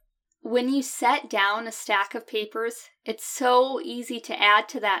When you set down a stack of papers, it's so easy to add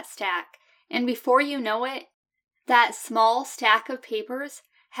to that stack. And before you know it, that small stack of papers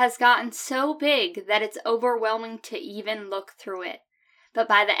has gotten so big that it's overwhelming to even look through it. But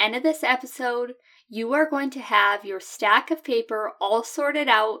by the end of this episode, you are going to have your stack of paper all sorted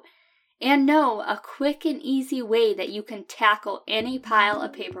out and know a quick and easy way that you can tackle any pile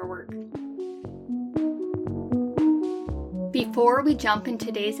of paperwork. Before we jump into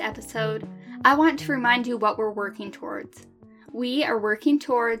today's episode, I want to remind you what we're working towards. We are working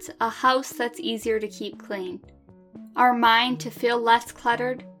towards a house that's easier to keep clean, our mind to feel less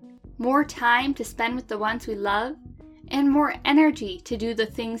cluttered, more time to spend with the ones we love, and more energy to do the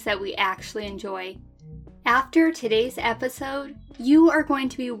things that we actually enjoy. After today's episode, you are going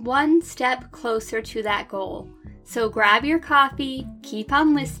to be one step closer to that goal. So grab your coffee, keep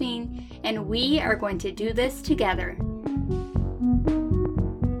on listening, and we are going to do this together.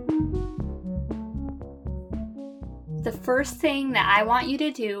 The first thing that I want you to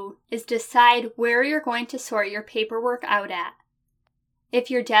do is decide where you're going to sort your paperwork out at.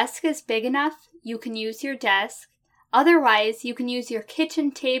 If your desk is big enough, you can use your desk. Otherwise, you can use your kitchen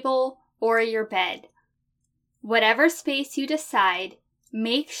table or your bed. Whatever space you decide,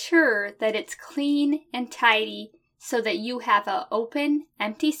 make sure that it's clean and tidy so that you have an open,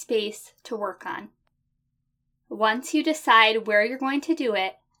 empty space to work on. Once you decide where you're going to do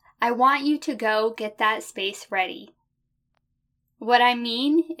it, I want you to go get that space ready. What I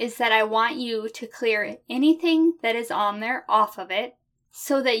mean is that I want you to clear anything that is on there off of it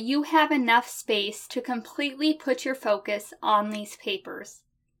so that you have enough space to completely put your focus on these papers.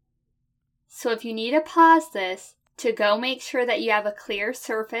 So if you need to pause this to go make sure that you have a clear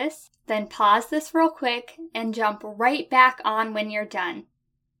surface, then pause this real quick and jump right back on when you're done.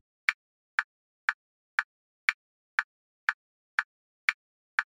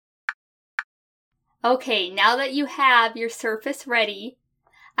 Okay, now that you have your surface ready,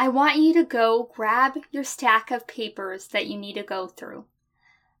 I want you to go grab your stack of papers that you need to go through.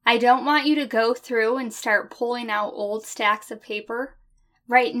 I don't want you to go through and start pulling out old stacks of paper.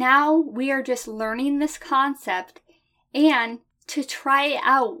 Right now, we are just learning this concept and to try it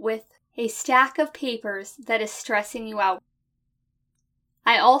out with a stack of papers that is stressing you out.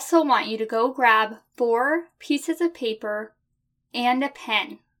 I also want you to go grab 4 pieces of paper and a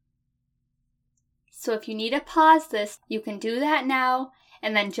pen. So if you need to pause this, you can do that now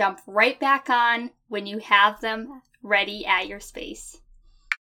and then jump right back on when you have them ready at your space.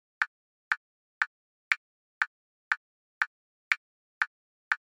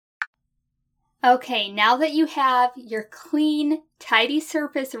 Okay, now that you have your clean, tidy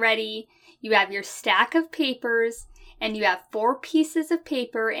surface ready, you have your stack of papers, and you have 4 pieces of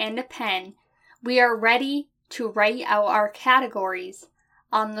paper and a pen, we are ready to write out our categories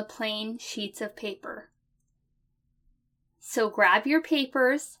on the plain sheets of paper. So grab your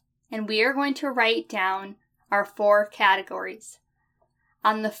papers and we are going to write down our 4 categories.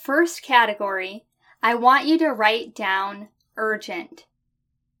 On the first category, I want you to write down urgent.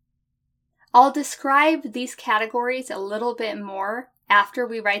 I'll describe these categories a little bit more after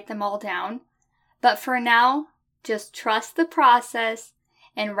we write them all down, but for now, just trust the process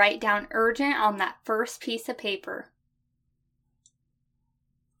and write down urgent on that first piece of paper.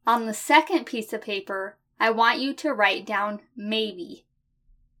 On the second piece of paper, I want you to write down maybe.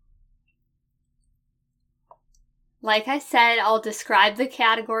 Like I said, I'll describe the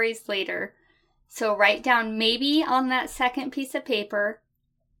categories later. So write down maybe on that second piece of paper,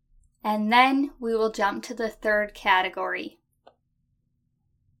 and then we will jump to the third category.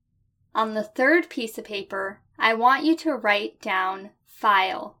 On the third piece of paper, I want you to write down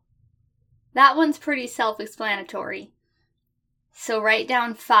file. That one's pretty self-explanatory. So write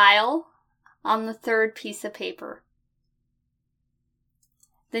down file on the third piece of paper.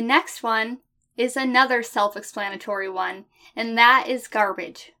 The next one is another self-explanatory one, and that is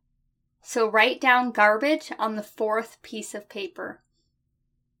garbage. So write down garbage on the 4th piece of paper.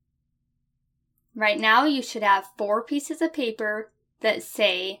 Right now you should have 4 pieces of paper that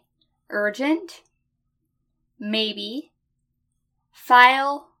say urgent, maybe,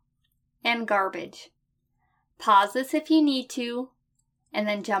 file, and garbage. Pause this if you need to, and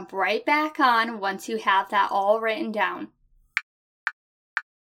then jump right back on once you have that all written down.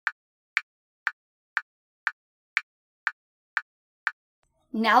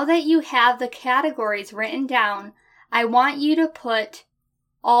 Now that you have the categories written down, I want you to put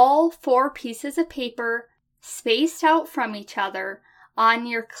all 4 pieces of paper spaced out from each other on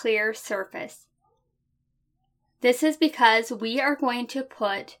your clear surface. This is because we are going to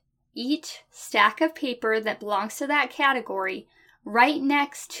put each stack of paper that belongs to that category right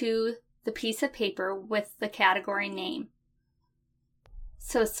next to the piece of paper with the category name.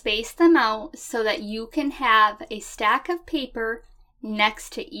 So space them out so that you can have a stack of paper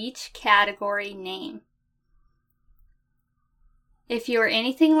next to each category name. If you're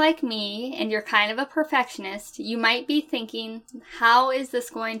anything like me and you're kind of a perfectionist, you might be thinking, how is this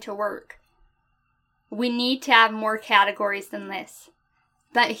going to work? We need to have more categories than this.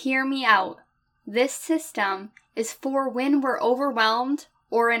 But hear me out. This system is for when we're overwhelmed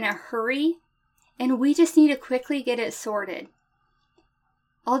or in a hurry and we just need to quickly get it sorted.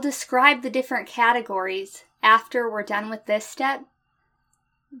 I'll describe the different categories after we're done with this step.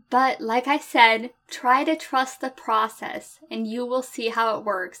 But like I said, try to trust the process and you will see how it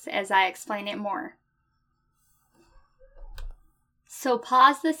works as I explain it more. So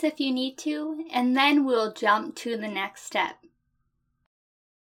pause this if you need to, and then we'll jump to the next step.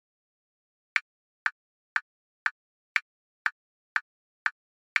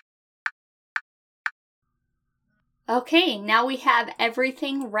 Okay, now we have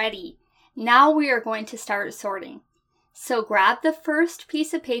everything ready. Now we are going to start sorting. So grab the first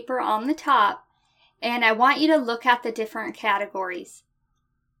piece of paper on the top, and I want you to look at the different categories.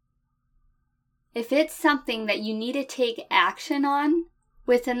 If it's something that you need to take action on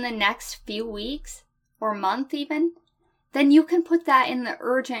within the next few weeks or month even, then you can put that in the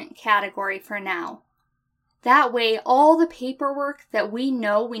urgent category for now. That way, all the paperwork that we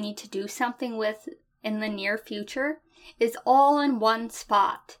know we need to do something with in the near future is all in one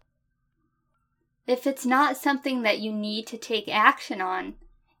spot. If it's not something that you need to take action on,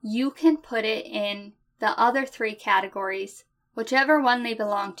 you can put it in the other 3 categories, whichever one they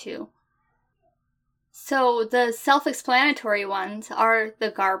belong to. So the self-explanatory ones are the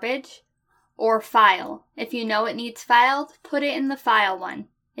garbage or file. If you know it needs filed, put it in the file one.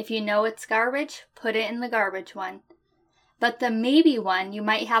 If you know it's garbage, put it in the garbage one. But the maybe one you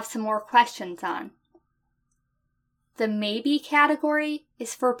might have some more questions on. The maybe category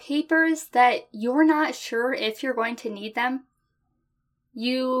is for papers that you're not sure if you're going to need them.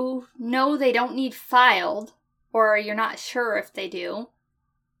 You know they don't need filed, or you're not sure if they do.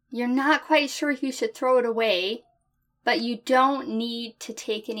 You're not quite sure if you should throw it away, but you don't need to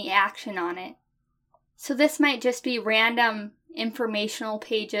take any action on it. So this might just be random informational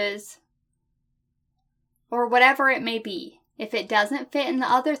pages, or whatever it may be. If it doesn't fit in the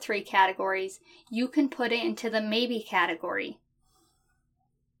other 3 categories, you can put it into the maybe category.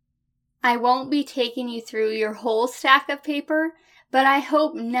 I won't be taking you through your whole stack of paper, but I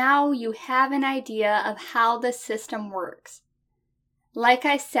hope now you have an idea of how the system works. Like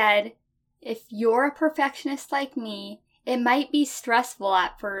I said, if you're a perfectionist like me, it might be stressful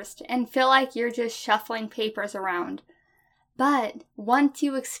at first and feel like you're just shuffling papers around. But once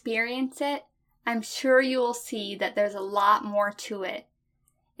you experience it, I'm sure you will see that there's a lot more to it.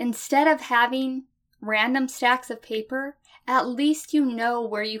 Instead of having random stacks of paper, at least you know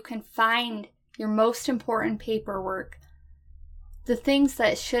where you can find your most important paperwork. The things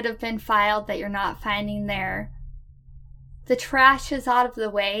that should have been filed that you're not finding there. The trash is out of the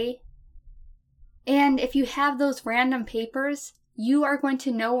way. And if you have those random papers, you are going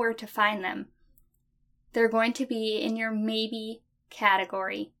to know where to find them. They're going to be in your maybe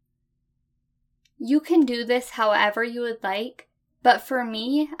category. You can do this however you would like, but for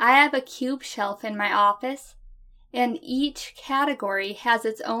me, I have a cube shelf in my office, and each category has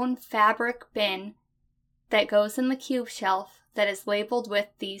its own fabric bin that goes in the cube shelf that is labeled with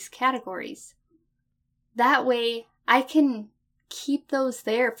these categories. That way, I can keep those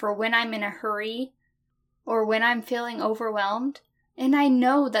there for when I'm in a hurry or when I'm feeling overwhelmed, and I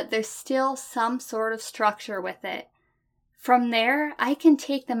know that there's still some sort of structure with it. From there, I can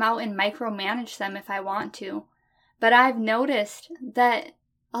take them out and micromanage them if I want to. But I've noticed that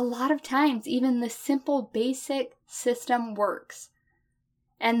a lot of times even the simple basic system works.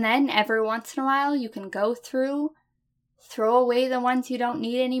 And then every once in a while you can go through, throw away the ones you don't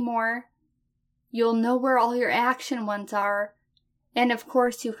need anymore. You'll know where all your action ones are. And of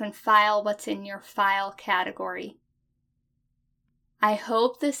course you can file what's in your file category. I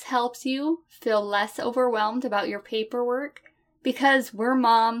hope this helps you feel less overwhelmed about your paperwork, because we're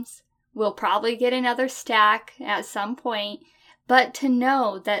moms. We'll probably get another stack at some point, but to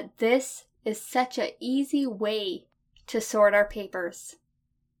know that this is such an easy way to sort our papers.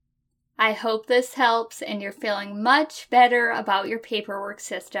 I hope this helps and you're feeling much better about your paperwork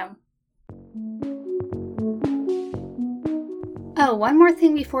system. Oh, one more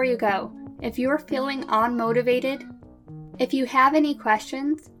thing before you go. If you're feeling unmotivated, if you have any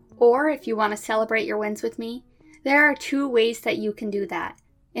questions, or if you want to celebrate your wins with me, there are 2 ways that you can do that.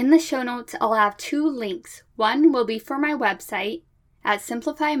 In the show notes, I'll have 2 links. One will be for my website, at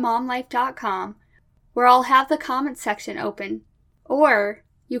simplifymomlife.com, where I'll have the comments section open, or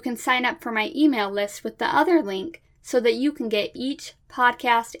you can sign up for my email list with the other link so that you can get each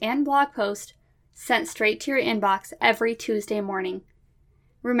podcast and blog post sent straight to your inbox every Tuesday morning.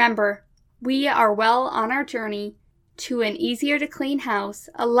 Remember, we are well on our journey to an easier to clean house,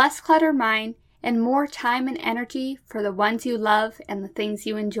 a less cluttered mind, and more time and energy for the ones you love and the things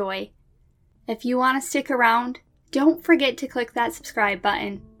you enjoy. If you want to stick around, don't forget to click that subscribe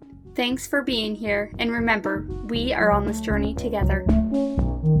button. Thanks for being here, and remember, we are on this journey together.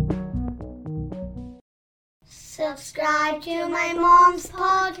 Subscribe to my mom's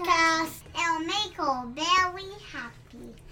podcast. It'll make her very happy.